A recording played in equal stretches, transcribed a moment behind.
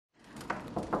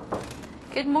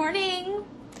Good morning.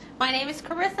 My name is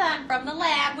Carissa. I'm from the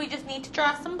lab. We just need to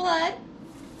draw some blood.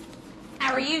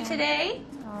 How are you today?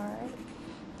 All right.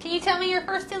 Can you tell me your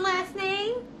first and last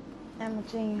name? Emma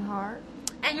Jean Hart,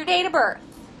 And your date of birth?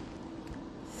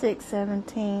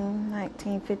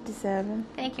 6/17/1957.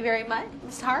 Thank you very much,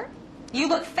 Ms. Hart. You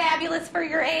look fabulous for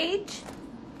your age.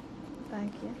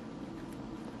 Thank you.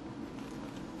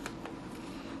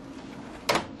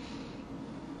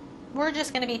 We're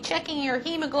just going to be checking your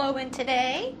hemoglobin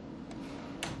today.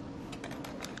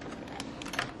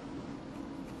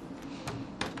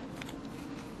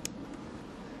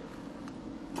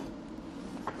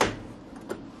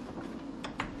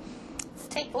 Let's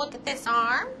take a look at this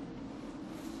arm.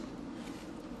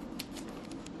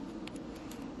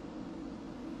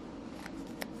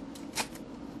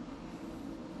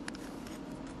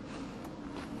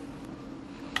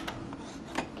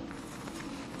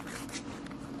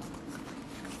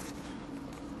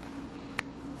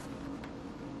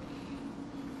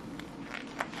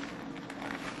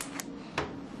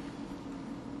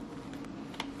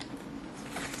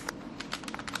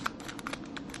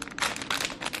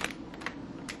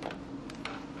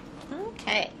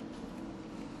 Okay.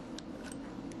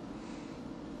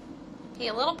 See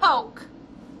a little poke.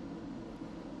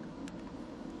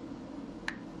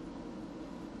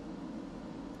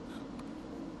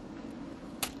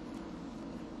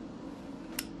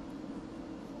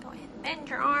 Go ahead and bend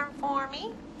your arm for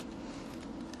me.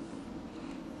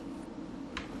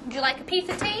 Would you like a piece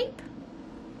of tape?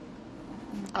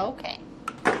 Okay.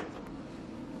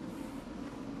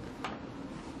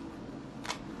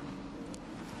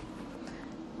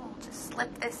 We'll just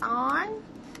slip this on.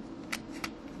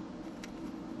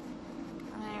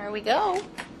 There we go.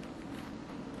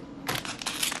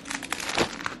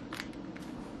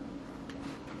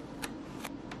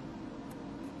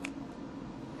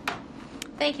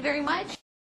 Thank you very much.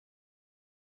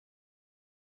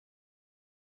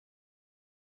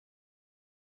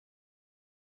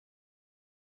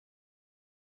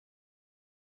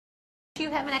 You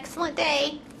have an excellent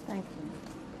day. Thank you.